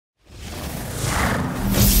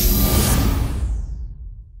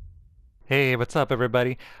Hey, what's up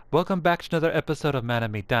everybody? Welcome back to another episode of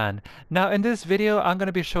Medan. Now in this video, I'm going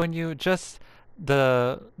to be showing you just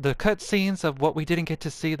the cutscenes of what we didn't get to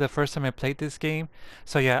see the first time I played this game.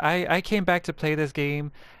 So yeah, I came back to play this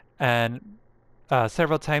game and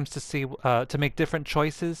several times to see to make different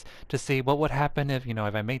choices to see what would happen if if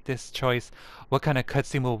I made this choice, what kind of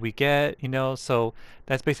cutscene will we get, so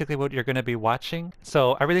that's basically what you're going to be watching.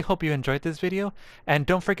 So I really hope you enjoyed this video, and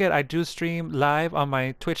don't forget I do stream live on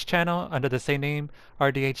my Twitch channel under the same name,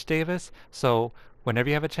 RDH Davis. So whenever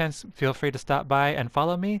you have a chance, feel free to stop by and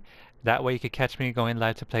follow me. That way you could catch me going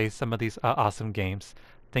live to play some of these awesome games.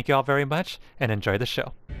 Thank you all very much and enjoy the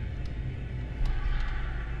show.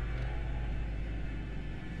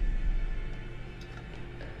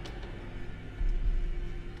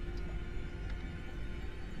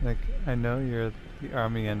 Like, I know you're the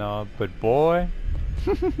army and all, but boy.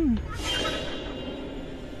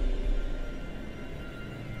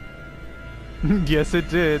 Yes, it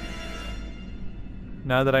did.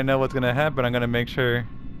 Now that I know what's gonna happen, I'm gonna make sure.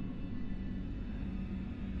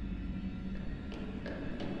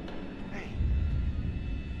 Hey,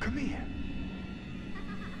 come here.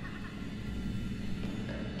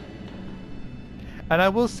 And I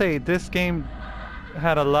will say, this game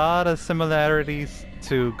had a lot of similarities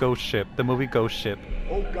to Ghost Ship, the movie Ghost Ship.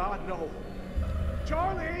 Oh God, no.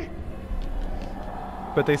 Charlie!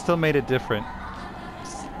 But they still made it different.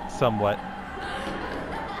 Somewhat.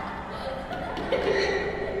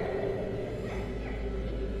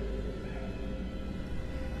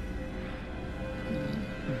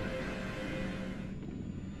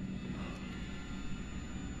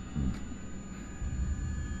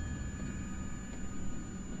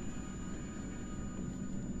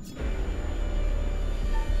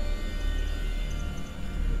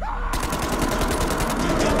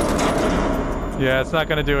 Yeah, it's not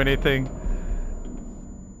gonna do anything.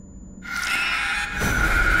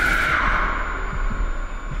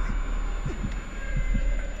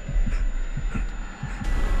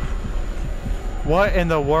 What in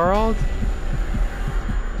the world?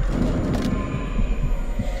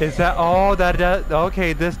 Is that all that does?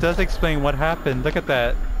 Okay, this does explain what happened. Look at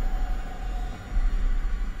that.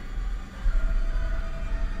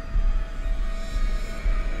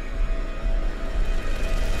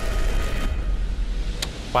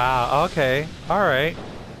 Wow, okay. Alright.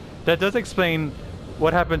 That does explain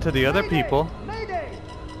what happened to the other people. Mayday!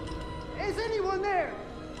 Is anyone there?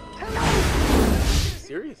 Hello?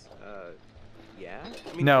 Serious? Yeah?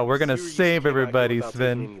 I mean, No, we're gonna Siri used to save came out here everybody, without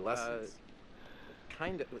Sven. taking any lessons.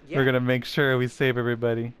 Kinda. Yeah. We're gonna make sure we save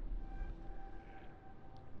everybody.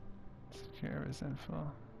 Secure resentful.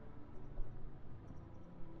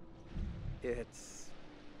 It's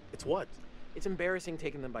what? It's embarrassing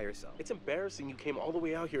taking them by yourself. It's embarrassing you came all the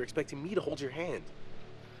way out here expecting me to hold your hand.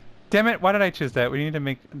 Damn it, why did I choose that? We need to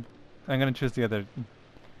make... I'm gonna choose the other...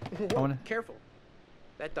 I wanna... Careful.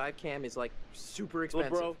 That dive cam is like super Look,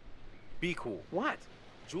 expensive. bro, be cool. What?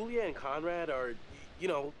 Julia and Conrad are, you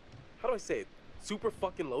know, how do I say it? Super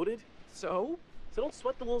fucking loaded. So? So don't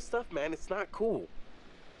sweat the little stuff, man. It's not cool.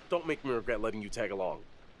 Don't make me regret letting you tag along.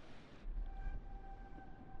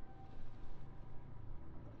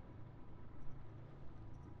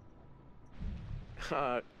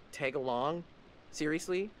 Tag along?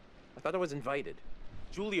 Seriously? I thought I was invited.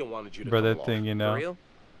 Julia wanted you to Brother come along. thing, you know. For real?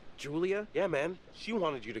 Julia? Yeah, man. She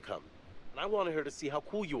wanted you to come. And I wanted her to see how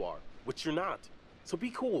cool you are, which you're not. So be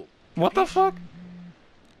cool. What the Capiche? fuck?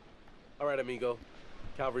 All right, amigo.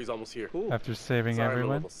 Cavalry's almost here. Cool. After saving Sorry, I'm a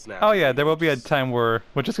everyone? little snappy. Oh yeah, there will be a time where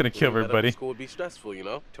we're just gonna kill Doing that after everybody. School would be stressful, you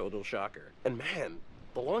know? Total shocker. And man,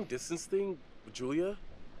 the long distance thing with Julia,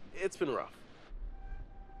 it's been rough.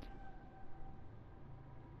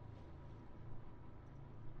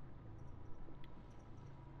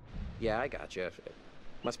 Yeah, I gotcha. It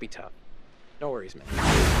must be tough. No worries, man.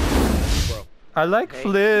 Bro, I like Hey.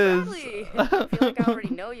 Fliz. Bradley, I feel like I already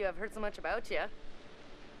know you. I've heard so much about you.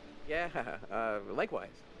 Yeah, likewise.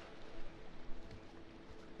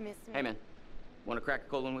 Miss me? Hey man, wanna crack a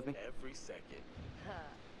cold one with me? every second. Huh.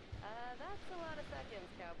 That's a lot of seconds,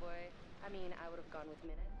 cowboy. I mean, I would have gone with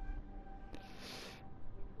minutes.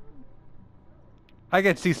 I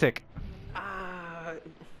get seasick.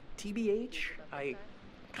 TBH, I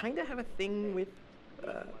kinda have a thing with,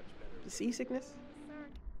 seasickness.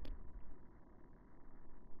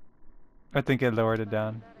 I think it lowered it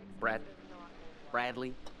down.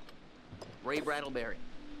 Bradley, Ray Brattleberry.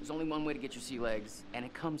 There's only one way to get your sea legs, and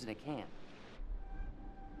it comes in a can.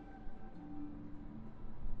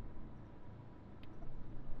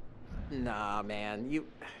 Nah, man,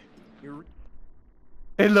 you're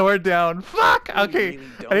It lowered down. Fuck! You Okay. really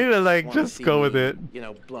I need to don't like wanna just see go with me, it. You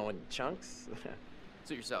know, blowing chunks.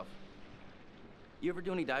 Suit yourself. You ever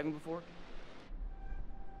do any diving before?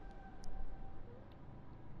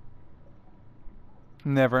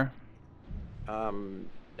 Never.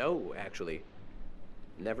 No, actually.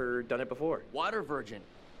 Never done it before. Water virgin.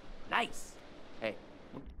 Nice. Hey,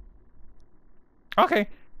 Okay.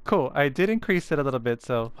 Cool. I did increase it a little bit,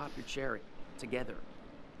 so. pop your cherry. Together.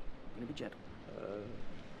 Gonna be gentle.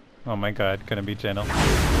 Oh my god, gonna be gentle.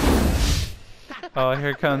 Oh,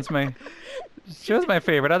 here comes my. She was my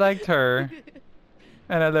favorite. I liked her.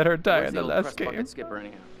 And I let her die What's in the the old last crust game. bucket skipper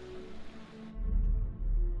anyhow?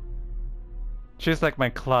 She's like my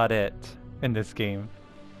Claudette in this game.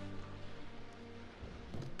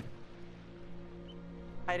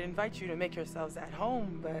 I'd invite you to make yourselves at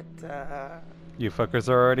home, but You fuckers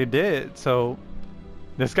already did, so.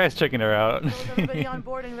 This guy's checking her out. is everybody on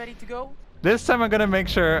board and ready to go? This time I'm gonna make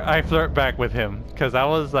sure I flirt back with him, because I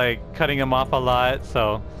was like cutting him off a lot,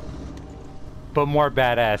 so. But more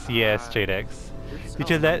badass, yes, Jadex.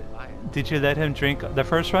 Did you let him drink the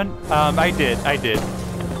first one? I did.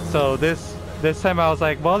 So this time I was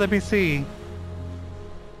like, well, let me see.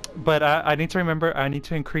 But I need to remember, I need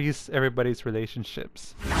to increase everybody's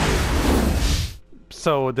relationships.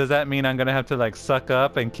 So does that mean I'm gonna have to like suck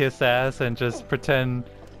up and kiss ass and just pretend,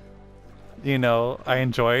 you know, I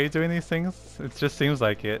enjoy doing these things? It just seems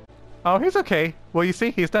like it. Oh, he's okay. Well, you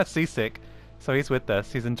see, he's not seasick. So he's with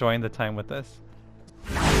us. He's enjoying the time with us.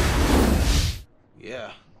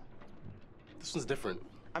 Yeah. This one's different.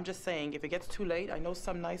 I'm just saying, if it gets too late, I know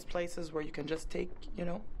some nice places where you can just take, you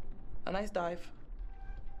know, a nice dive.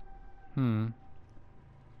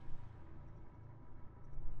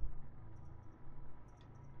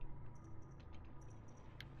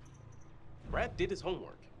 Brad did his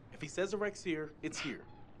homework. If he says the wreck's here, it's here.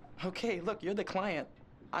 Okay, look, you're the client.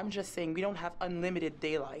 I'm just saying we don't have unlimited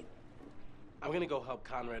daylight. I'm gonna go help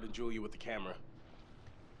Conrad and Julia with the camera.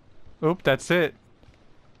 Oop, that's it.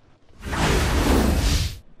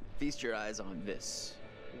 Feast your eyes on this.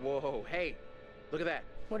 Whoa, hey, look at that.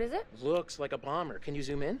 What is it? Looks like a bomber. Can you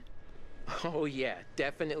zoom in? Oh yeah,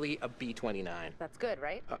 definitely a B-29. That's good,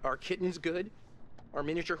 right? Our kitten's good. Our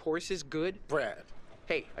miniature horse is good. Brad.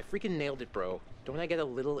 Hey, I freaking nailed it, bro. Don't I get a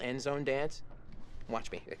little end zone dance?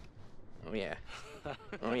 Watch me. Oh yeah.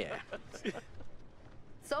 Oh yeah.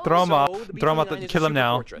 So, Throw him So, off. the Throw him off. B-29 is a Kill him super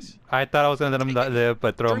now. fortress. I thought I was gonna let him live,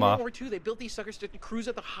 but throw him During World off. War II, they built these suckers to cruise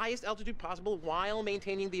at the highest altitude possible while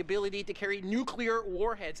maintaining the ability to carry nuclear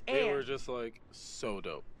warheads. And They were just like so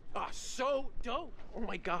dope. so dope. Oh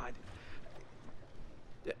my god.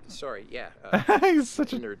 Sorry, yeah. He's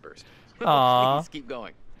such a nerd burst. Aww. Please keep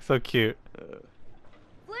going. So cute.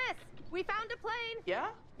 Bliss, we found a plane. Yeah?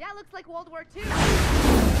 Yeah, looks like World War II.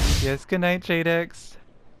 Yes, good night, Jadex.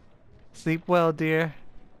 Sleep well, dear.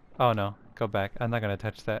 Oh no, go back. I'm not gonna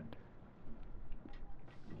touch that.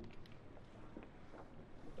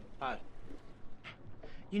 Hi.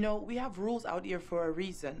 You know, we have rules out here for a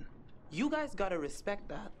reason. You guys gotta respect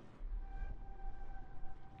that.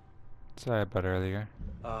 Sorry about earlier.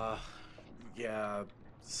 Yeah,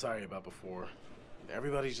 sorry about before.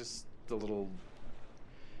 Everybody's just a little...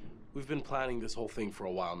 We've been planning this whole thing for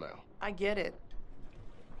a while now. I get it.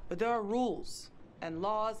 But there are rules, and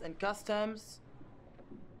laws, and customs.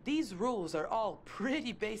 These rules are all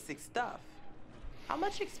pretty basic stuff. How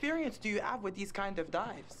much experience do you have with these kind of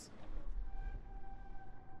dives?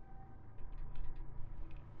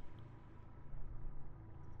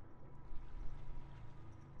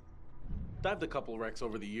 Dived a couple wrecks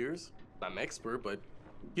over the years. Not an expert, but,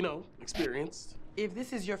 you know, experienced. If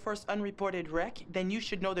this is your first unreported wreck, then you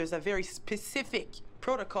should know there's a very specific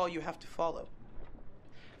protocol you have to follow.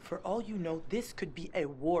 For all you know, this could be a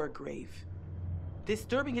war grave.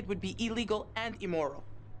 Disturbing it would be illegal and immoral.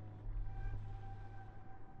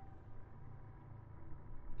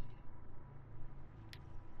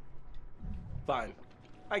 Fine.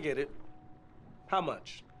 I get it. How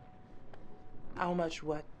much? How much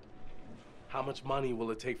what? How much money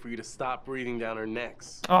will it take for you to stop breathing down our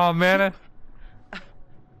necks? Oh man.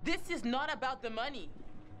 This is not about the money.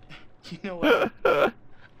 You know what?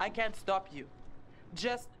 I can't stop you.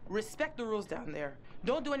 Just respect the rules down there.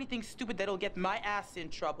 Don't do anything stupid that'll get my ass in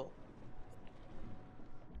trouble.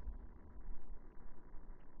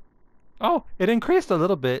 Oh, it increased a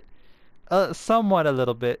little bit. Somewhat a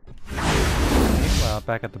little bit. Meanwhile,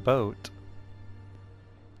 back at the boat.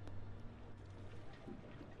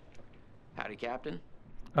 Howdy, Captain.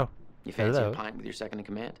 Oh, You fancy hello. a pint with your second in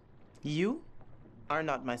command? You are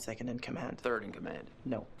not my second in command. Third in command.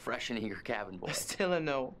 No. Fresh and eager cabin boy. Still a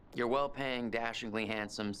no. Your well-paying, dashingly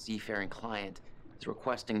handsome, seafaring client is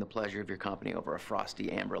requesting the pleasure of your company over a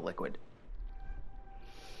frosty amber liquid.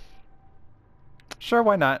 Sure,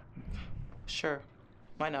 why not? Sure.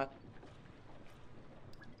 Why not?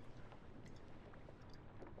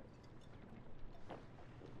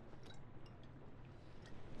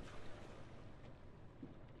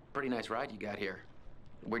 Pretty nice ride you got here.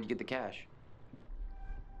 Where'd you get the cash?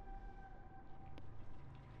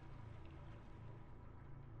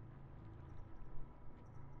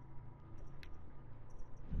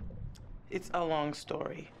 It's a long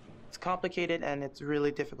story. It's complicated and it's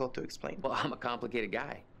really difficult to explain. Well, I'm a complicated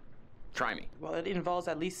guy. Try me. Well, it involves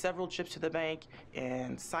at least several trips to the bank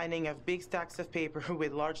and signing of big stacks of paper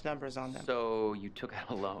with large numbers on them. So you took out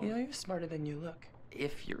a loan. You know, you're smarter than you look.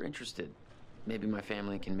 If you're interested, maybe my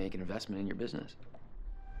family can make an investment in your business.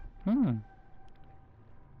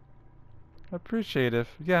 Appreciative.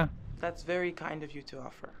 Yeah. That's very kind of you to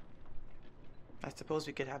offer. I suppose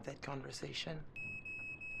we could have that conversation.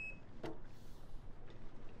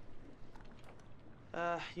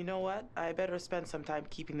 You know what? I better spend some time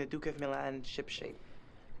keeping the Duke of Milan shipshape.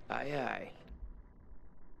 Aye,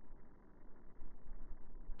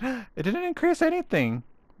 It didn't increase anything.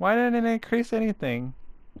 Why didn't it increase anything?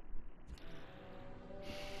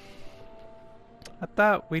 I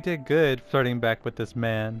thought we did good flirting back with this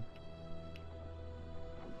man.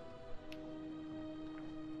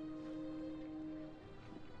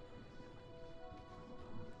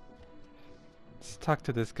 Let's talk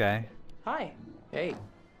to this guy. Hi. Hey,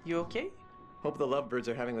 You okay? hope the lovebirds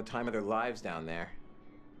are having the time of their lives down there.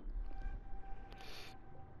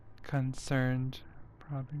 Concerned,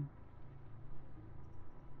 probably.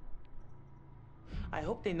 I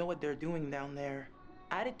hope they know what they're doing down there.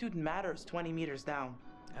 Attitude matters 20 meters down.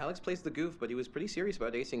 Alex plays the goof, but he was pretty serious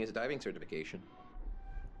about acing his diving certification.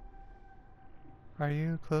 Are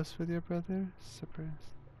you close with your brother? Surprise.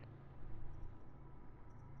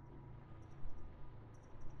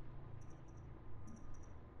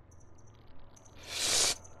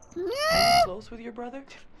 Are you close with your brother?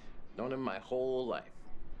 Known him my whole life.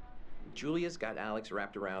 Julia's got Alex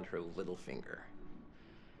wrapped around her little finger.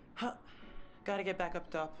 Huh. Gotta get back up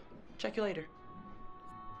top. Check you later.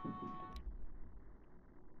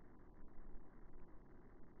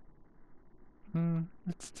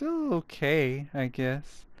 It's still okay, I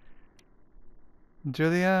guess.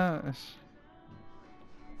 Julia.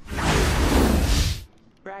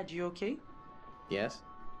 Brad, you okay? Yes?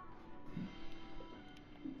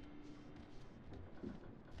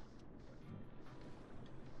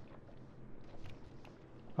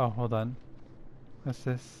 Oh, hold on. What's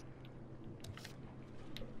this?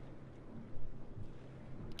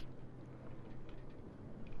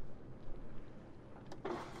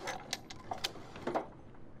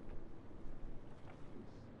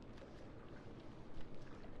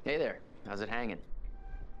 Hey there. How's it hanging?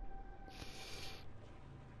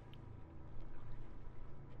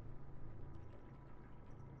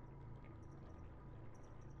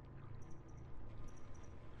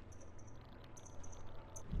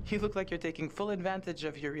 You look like you're taking full advantage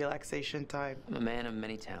of your relaxation time. I'm a man of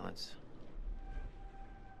many talents.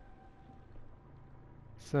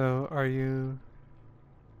 So, are you...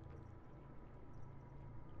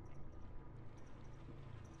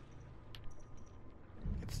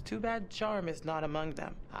 It's too bad charm is not among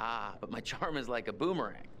them. Ah, but my charm is like a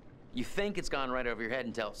boomerang. You think it's gone right over your head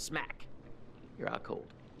until smack, you're out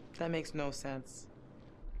cold. That makes no sense.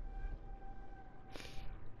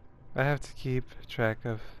 I have to keep track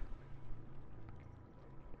of...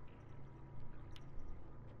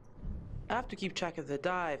 I have to keep track of the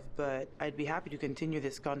dive, but I'd be happy to continue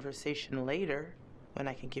this conversation later when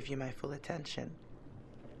I can give you my full attention.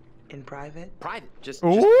 In private? Private, just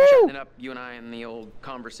Ooh! chatting it up, you and I in the old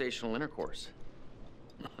conversational intercourse.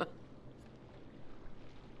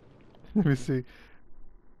 Let me see.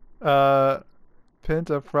 Pint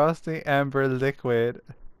of frosty amber liquid.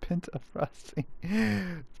 Pint of frosty.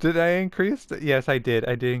 Did I increase it? Yes, I did.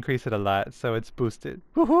 I did increase it a lot, so it's boosted.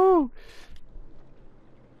 Woohoo!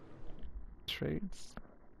 Traits.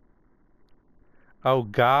 Oh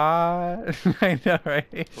God! I know,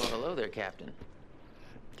 right? Well, hello there, Captain.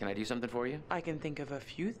 Can I do something for you? I can think of a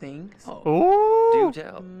few things. Oh, Ooh! do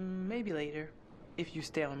tell. Maybe later, if you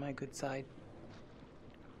stay on my good side.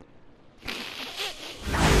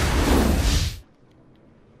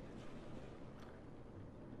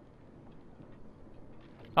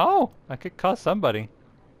 Oh! I could call somebody.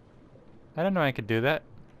 I didn't know I could do that.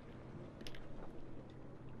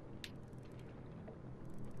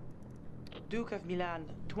 Duke of Milan,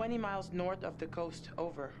 20 miles north of the coast,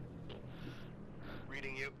 over.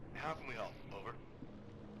 Reading you. How can we help? Over.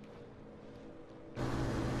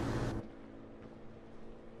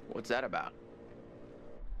 What's that about?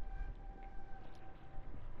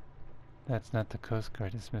 That's not the Coast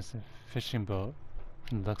Guard. It's a fishing boat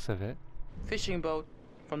from the looks of it. Fishing boat,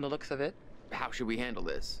 from the looks of it. How should we handle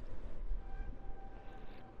this?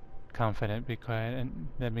 Confident, be quiet, and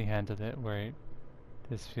let me handle it. Where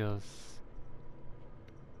this feels...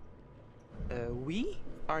 We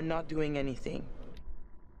are not doing anything.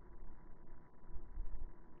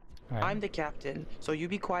 Right. I'm the captain, so you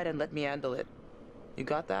be quiet and let me handle it. You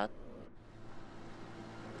got that?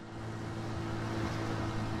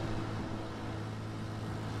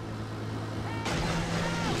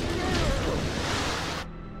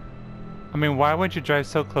 I mean, why would you drive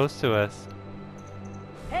so close to us?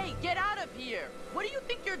 Hey, get out of here! What do you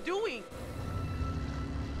think you're doing?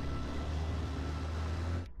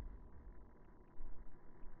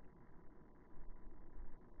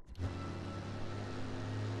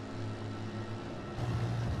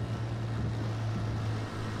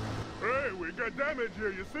 Hey, we got damage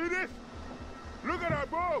here. You see this? Look at our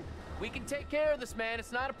boat. We can take care of this, man.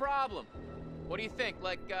 It's not a problem. What do you think?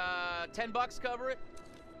 Like, $10 cover it?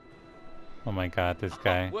 Oh my god, this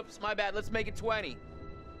guy. Whoops, my bad. Let's make it 20.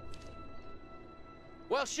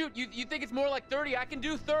 Well, shoot, you think it's more like 30? I can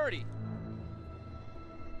do 30.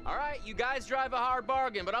 All right, you guys drive a hard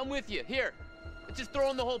bargain, but I'm with you. Here, let's just throw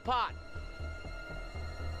in the whole pot.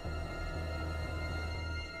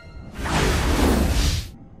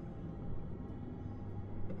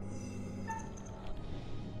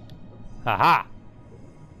 Haha!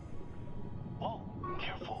 Whoa,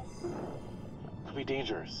 careful. Could be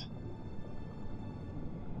dangerous.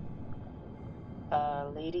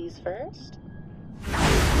 Ladies first?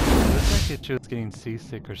 It looks like she was getting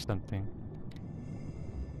seasick or something.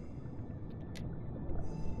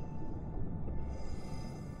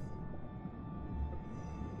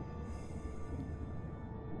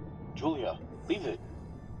 Julia, leave it.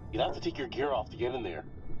 You'd have to take your gear off to get in there.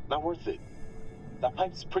 Not worth it. That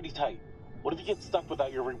pipe's pretty tight. What if you get stuck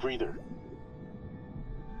without your rebreather?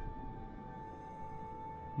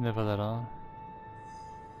 Live a little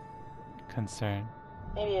concern.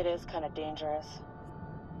 Maybe it is kind of dangerous.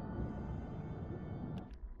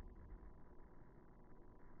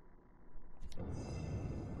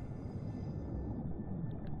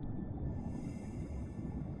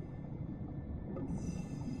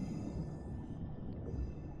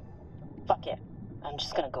 Fuck it. I'm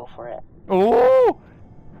just gonna go for it. Oh!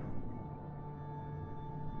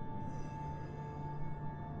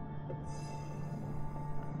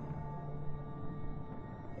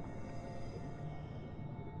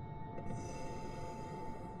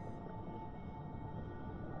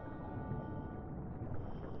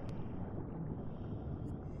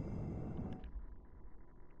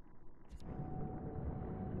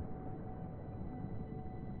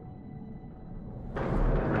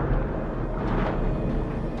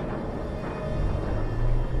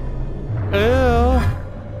 Ew.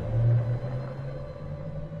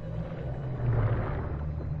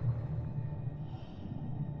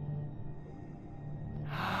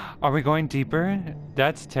 Are we going deeper?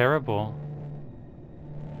 That's terrible.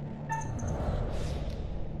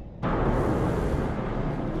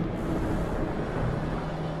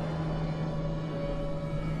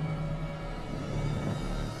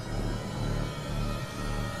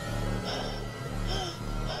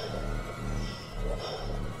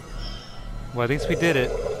 Well, at least we did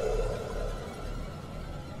it.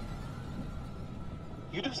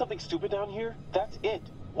 You do something stupid down here, that's it.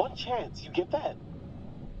 One chance, you get that?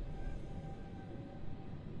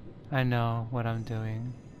 I know what I'm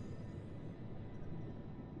doing.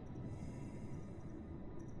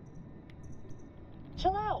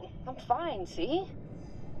 Chill out. I'm fine, see?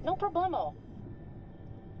 No problemo.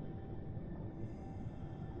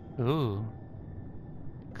 Ooh.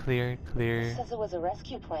 Clear, It clear. says it was a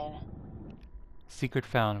rescue plane. Secret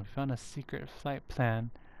found. We found a secret flight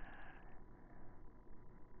plan.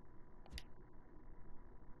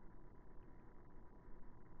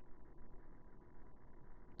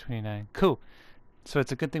 $29. Cool. So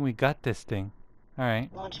it's a good thing we got this thing.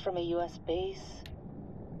 Alright. Launched from a U.S. base.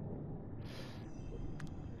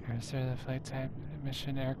 Here's the flight type.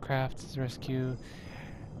 Mission aircraft rescue.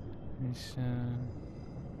 Mission.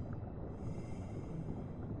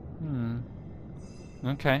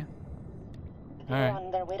 Okay. They're Alright.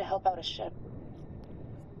 on their way to help out a ship.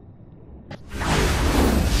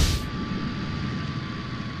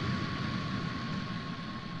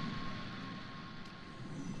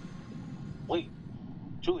 Wait,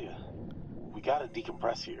 Julia, we gotta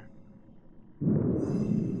decompress here.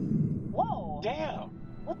 Whoa! Damn!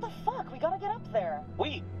 What the fuck? We gotta get up there.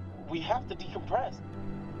 Wait, we have to decompress.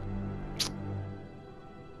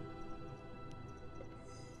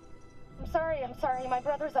 I'm sorry. My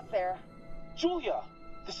brother's up there. Julia,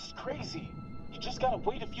 this is crazy. You just gotta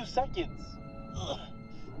wait a few seconds. Ugh.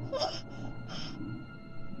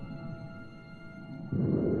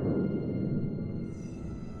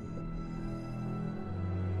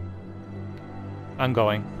 I'm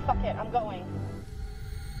going. Fuck it, I'm going.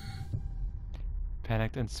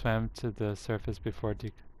 Panicked and swam to the surface before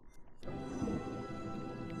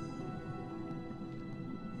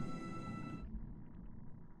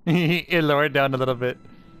it lowered down a little bit.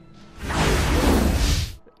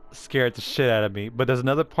 Scared the shit out of me. But there's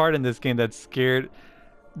another part in this game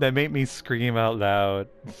that made me scream out loud.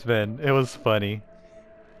 Sven, it was funny.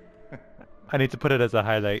 I need to put it as a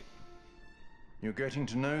highlight. You're getting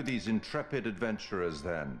to know these intrepid adventurers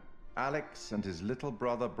then. Alex and his little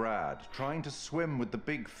brother Brad, trying to swim with the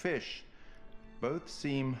big fish. Both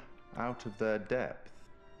seem out of their depth.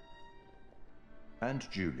 And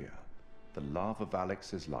Julia, the love of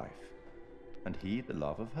Alex's life. And he the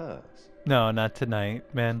love of hers. No, not tonight,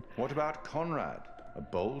 man. What about Conrad? A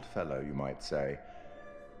bold fellow, you might say.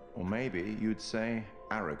 Or maybe you'd say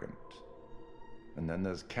arrogant. And then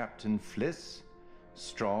there's Captain Fliss.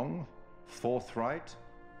 Strong, forthright,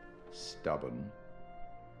 stubborn.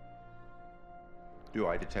 Do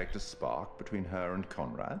I detect a spark between her and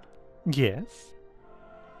Conrad? Yes.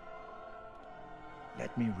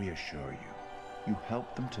 Let me reassure you. You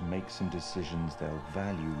help them to make some decisions they'll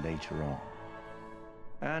value later on.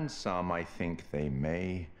 And some I think they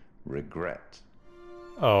may regret.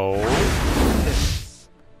 Oh.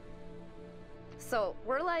 So,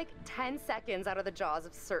 we're like 10 seconds out of the jaws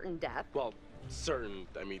of certain death. Well, certain,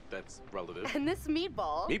 I mean, that's relative. And this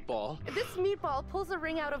meatball... Meatball? This meatball pulls a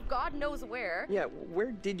ring out of God knows where. Yeah,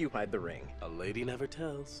 where did you hide the ring? A lady never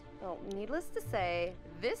tells. Well, needless to say,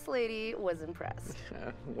 this lady was impressed.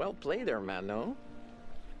 Well played there, man, no?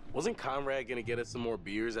 Wasn't Conrad gonna get us some more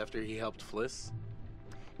beers after he helped Fliss?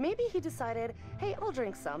 Maybe he decided, hey, I'll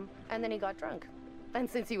drink some, and then he got drunk. And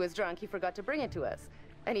since he was drunk, he forgot to bring it to us.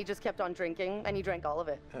 And he just kept on drinking, and he drank all of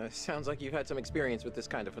it. Sounds like you've had some experience with this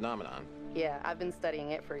kind of phenomenon. Yeah, I've been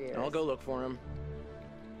studying it for years. I'll go look for him.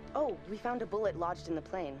 Oh, we found a bullet lodged in the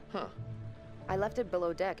plane. Huh. I left it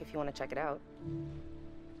below deck if you want to check it out.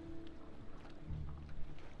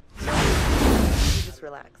 You just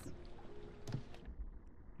relax.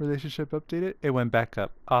 Relationship updated? It went back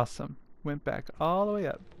up. Awesome. Went back all the way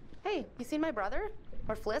up. Hey, you seen my brother?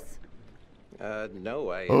 Or Fliss?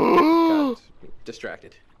 No, I got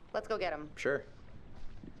distracted. Let's go get him. Sure.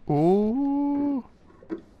 Ooh.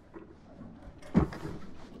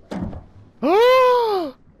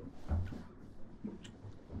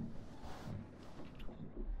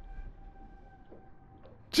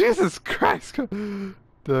 Jesus Christ!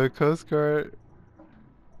 The Coast Guard.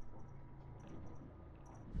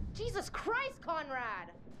 Jesus Christ,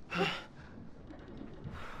 Conrad!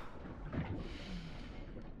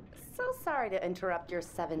 So sorry to interrupt your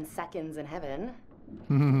 7 seconds in heaven.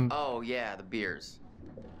 Oh, yeah, the beers.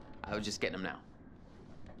 I was just getting them now.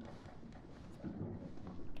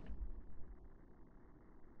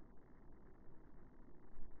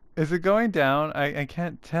 Is it going down? I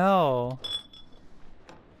can't tell.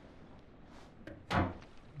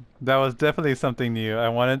 That was definitely something new. I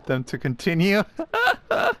wanted them to continue.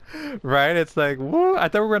 Right? It's like, woo! I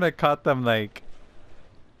thought we were gonna cut them like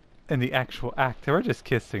in the actual act. They were just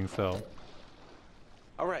kissing, so.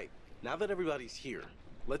 Alright, now that everybody's here,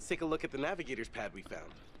 let's take a look at the navigator's pad we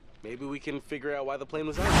found. Maybe we can figure out why the plane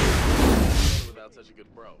was out. Without such a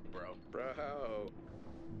good bro. Bro. Wait,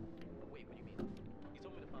 what do you mean? He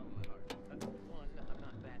told me to follow my heart. One, I'm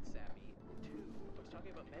not that savvy. Two, I was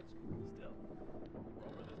talking about med school. Still, we're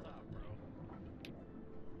over the top, bro.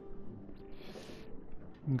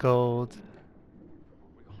 Gold.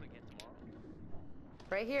 We're going again tomorrow?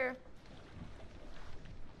 Right here.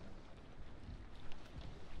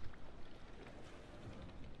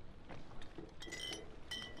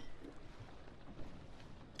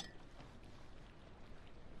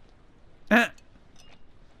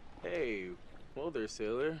 Hey, whoa there,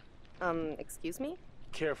 sailor. Excuse me?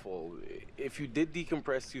 Careful. If you did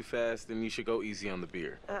decompress too fast, then you should go easy on the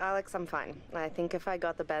beer. Alex, I'm fine. I think if I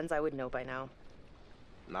got the bends, I would know by now.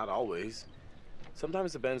 Not always.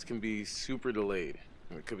 Sometimes the bends can be super delayed.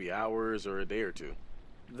 It could be hours or a day or two.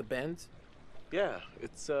 The bends? Yeah,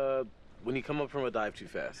 it's when you come up from a dive too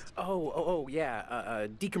fast. Oh, yeah.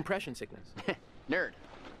 Decompression sickness. Nerd.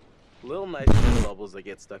 Little nitrogen bubbles that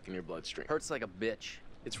get stuck in your bloodstream. Hurts like a bitch.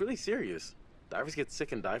 It's really serious. Divers get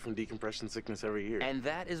sick and die from decompression sickness every year. And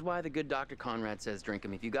that is why the good Dr. Conrad says drink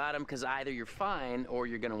them if you got them, because either you're fine or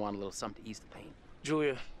you're going to want a little something to ease the pain.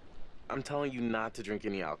 Julia, I'm telling you not to drink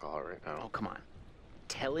any alcohol right now. Oh, come on.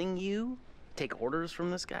 telling you? Take orders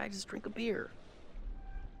from this guy? Just drink a beer.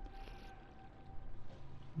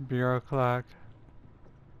 Beer o'clock.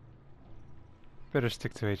 Better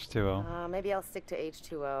stick to H2O. Maybe I'll stick to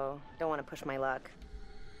H2O. Don't want to push my luck.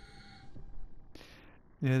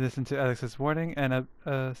 You listen to Alex's warning and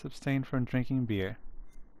abstain from drinking beer.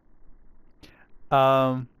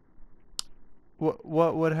 What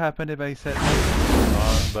would happen if I said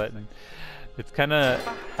wrong button? It's kind of,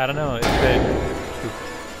 I don't know. It said,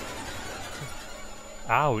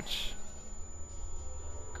 ouch.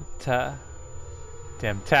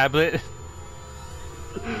 Damn tablet.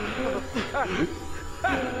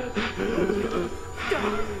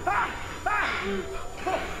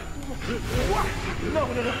 No,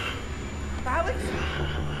 no, no. Alex?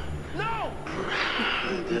 No!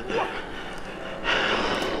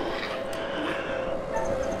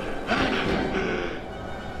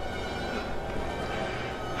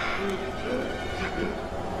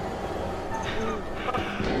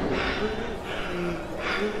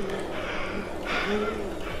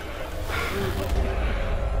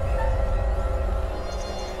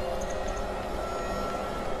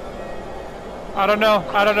 I don't know.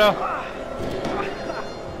 I don't know.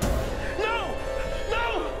 No!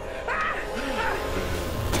 No!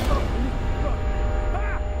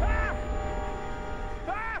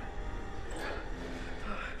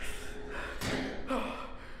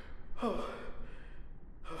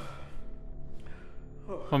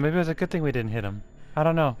 Well, maybe it was a good thing we didn't hit him. I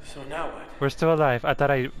don't know. So now what? We're still alive. I thought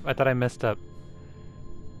I messed up.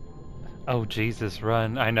 Oh Jesus,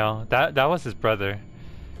 run. I know. That was his brother.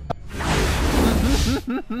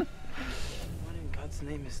 What in God's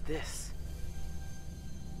name is this?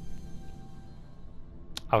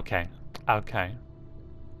 Okay. Okay.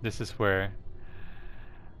 This is where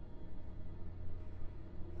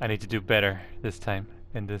I need to do better this time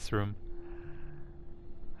in this room.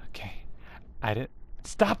 Okay. I didn't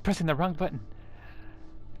stop pressing the wrong button.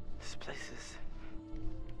 This place is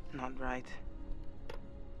not right.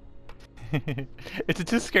 It's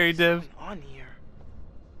too scary, Dev. What's going on here?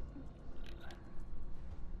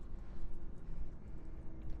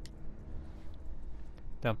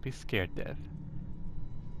 Don't be scared, Dev.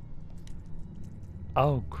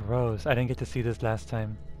 Oh, gross. I didn't get to see this last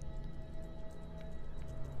time.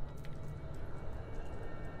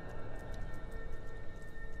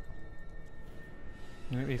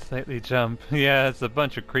 Maybe slightly jump. Yeah, it's a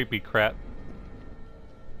bunch of creepy crap.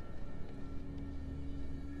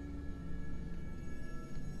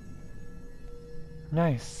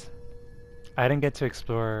 Nice. I didn't get to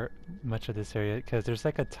explore much of this area because there's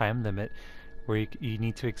like a time limit where you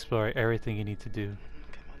need to explore everything you need to do.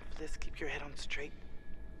 Come on, Fliss, keep your head on straight.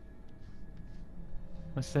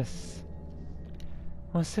 What's this?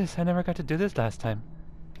 What's this? I never got to do this last time.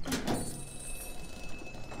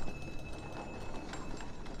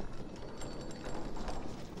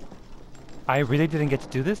 I really didn't get to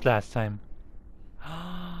do this last time.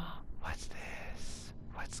 What's this?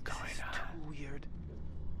 What's going on? Too weird.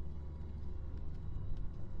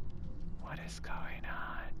 What is going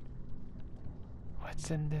on?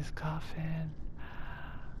 What's in this coffin?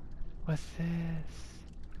 What's this?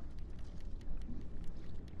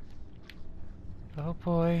 Oh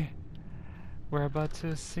boy. We're about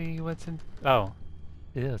to see what's in... Oh.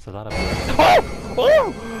 Ew, it's a lot of... Oh!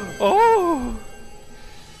 Oh! Oh!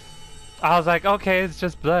 I was like, okay, it's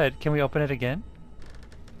just blood. Can we open it again?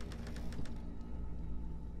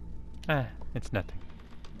 Ah, it's nothing.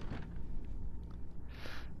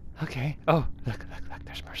 Okay. Oh, look,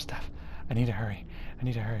 there's more stuff. I need to hurry. I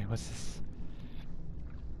need to hurry. What's this?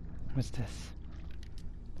 What's this?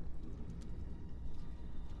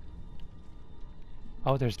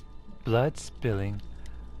 Oh, there's blood spilling.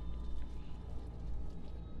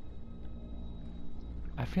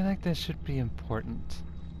 I feel like this should be important.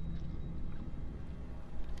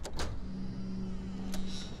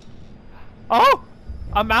 Oh!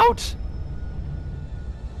 I'm out!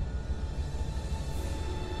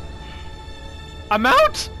 I'm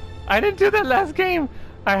out! I didn't do that last game!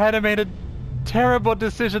 I had made a terrible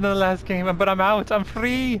decision in the last game, but I'm out! I'm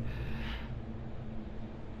free!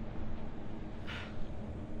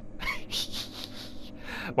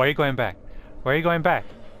 Why are you going back? Why are you going back?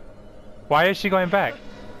 Why is she going back?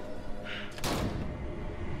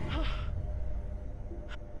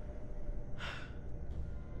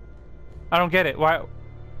 I don't get it. Why?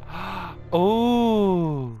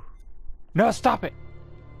 Oh! No, stop it!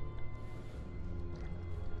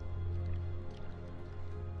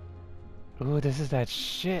 Ooh, this is that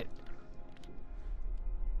shit.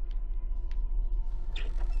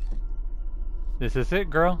 This is it,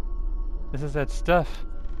 girl. This is that stuff.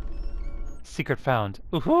 Secret found.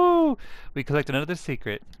 Woohoo! We collect another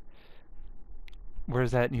secret.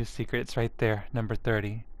 Where's that new secret? It's right there, number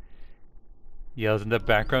 30. Yells in the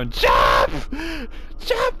background, jump!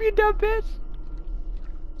 Jump, you dumb bitch!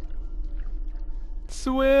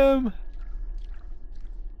 Swim!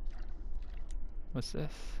 What's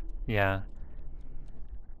this? Yeah.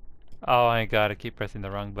 Oh my god, I keep pressing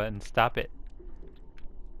the wrong button. Stop it.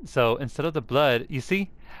 So instead of the blood, you see?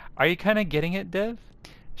 Are you kind of getting it, Dev?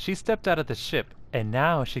 She stepped out of the ship, and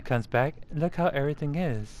now she comes back. Look how everything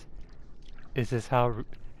is. Is this how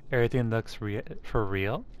everything looks for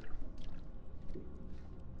real?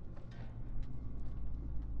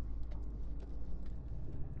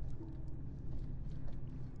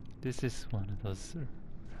 This is one of those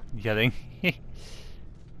yelling.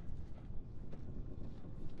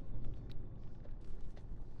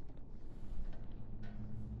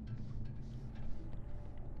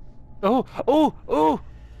 Oh, oh, oh!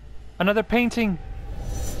 Another painting!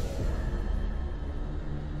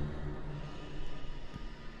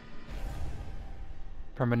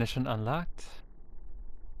 Premonition unlocked.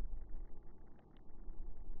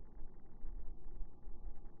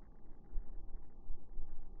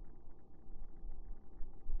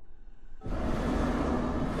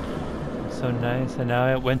 So nice, and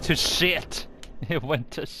now it went to shit! It went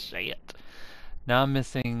to shit! Now I'm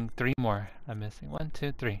missing 3 more. I'm missing 1,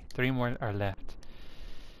 2, 3. 3 more are left.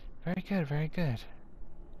 Very good, very good.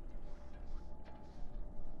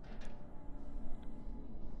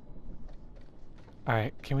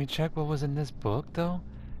 Alright, can we check what was in this book, though?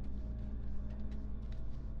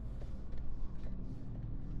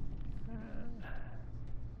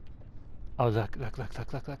 Oh, look, look, look,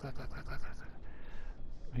 look, look, look, look, look, look, look, look.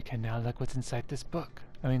 We can now look what's inside this book.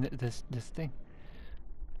 I mean, this thing.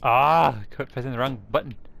 Ah! Quit pressing the wrong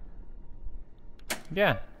button.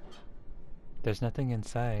 Yeah. There's nothing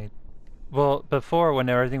inside. Well, before, when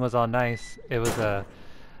everything was all nice, it was a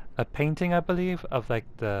painting, I believe, of like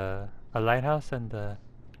a lighthouse and the...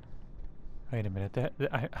 Wait a minute,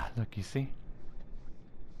 look, you see?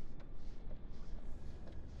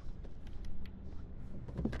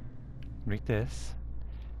 Read this.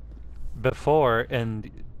 Before,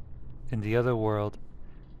 in the other world,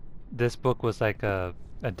 this book was like a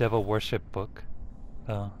devil worship book.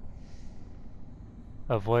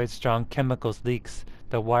 Avoid strong chemicals leaks.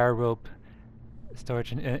 The wire rope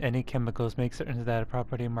storage in any chemicals. Make certain that a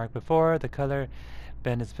property marked before the color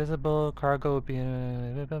bend is visible. Cargo will be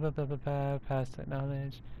past that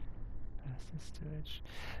knowledge. Past the storage.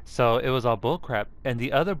 So it was all bullcrap. And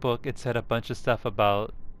the other book, it said a bunch of stuff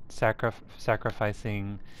about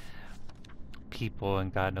sacrificing people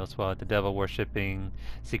and God knows what. The devil worshipping.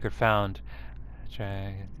 Secret found.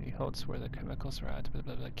 He holds where the chemicals are at. Blah,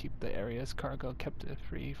 blah, blah. Keep the area's cargo captive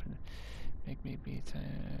free. Make me beat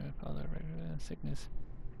all the sickness.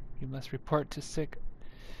 You must report to sick.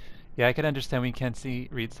 Yeah, I can understand we can't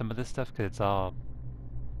read some of this stuff because it's all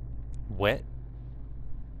wet.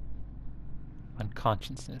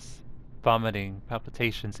 Unconsciousness, vomiting,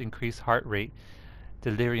 palpitations, increased heart rate,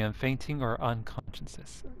 delirium, fainting, or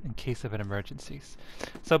unconsciousness in case of an emergency.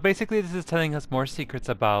 So basically, this is telling us more secrets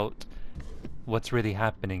about what's really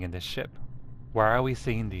happening in this ship. Why are we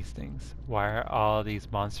seeing these things? Why are all these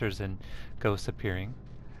monsters and ghosts appearing?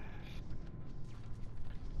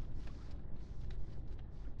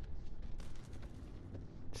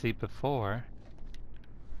 See, before,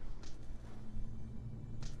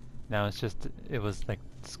 now it's just, it was like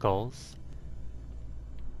skulls.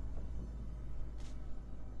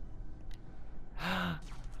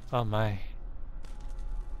 Oh my.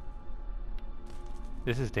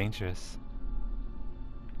 This is dangerous.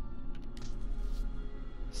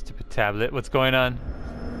 Stupid tablet, what's going on?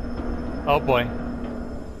 Oh boy.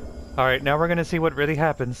 Alright, now we're gonna see what really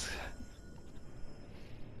happens.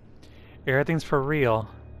 Everything's for real.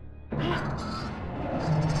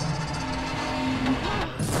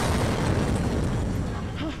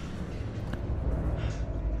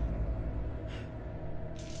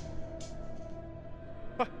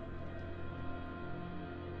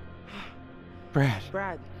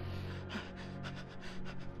 Brad.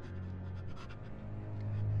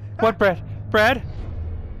 What, Brad? Brad?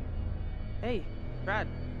 Hey, Brad.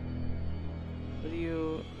 What are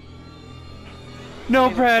you... No,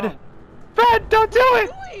 Hey, Brad! Brad, don't do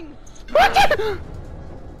it! What the...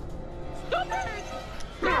 Stop it!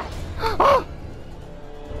 Oh!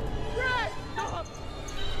 Brad, stop!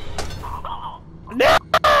 No!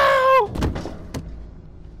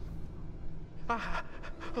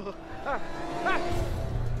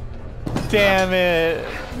 Damn it!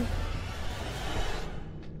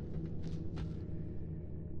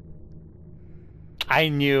 I I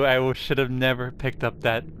knew I should have never picked up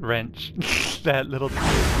that wrench. That little...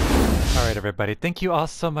 Alright everybody, thank you all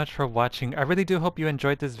so much for watching. I really do hope you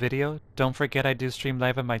enjoyed this video. Don't forget I do stream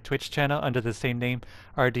live on my Twitch channel under the same name,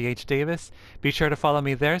 RDH Davis. Be sure to follow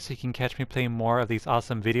me there so you can catch me playing more of these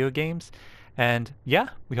awesome video games. And yeah,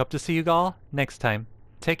 we hope to see you all next time.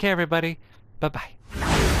 Take care everybody. Bye-bye.